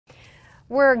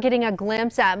We're getting a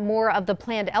glimpse at more of the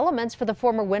planned elements for the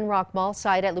former Winrock Mall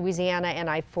site at Louisiana and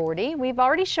I-40. We've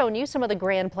already shown you some of the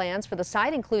grand plans for the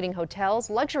site, including hotels,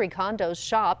 luxury condos,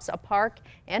 shops, a park,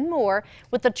 and more,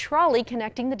 with the trolley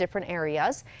connecting the different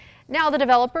areas. Now the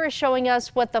developer is showing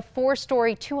us what the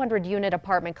 4-story, 200-unit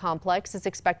apartment complex is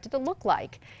expected to look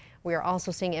like. We are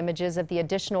also seeing images of the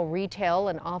additional retail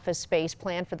and office space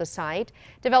planned for the site.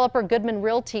 Developer Goodman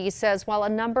Realty says while a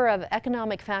number of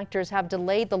economic factors have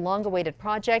delayed the long-awaited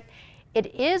project,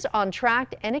 it is on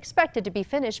track and expected to be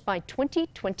finished by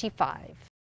 2025.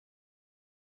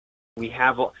 We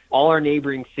have all our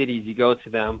neighboring cities. You go to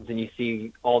them and you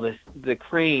see all the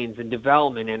cranes and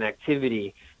development and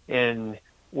activity, and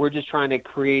we're just trying to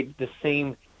create the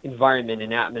same environment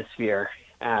and atmosphere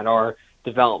at our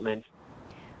development.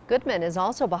 Goodman is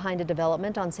also behind a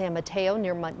development on San Mateo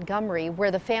near Montgomery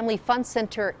where the Family Fun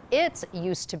Center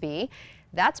used to be.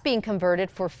 That's being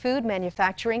converted for food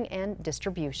manufacturing and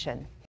distribution.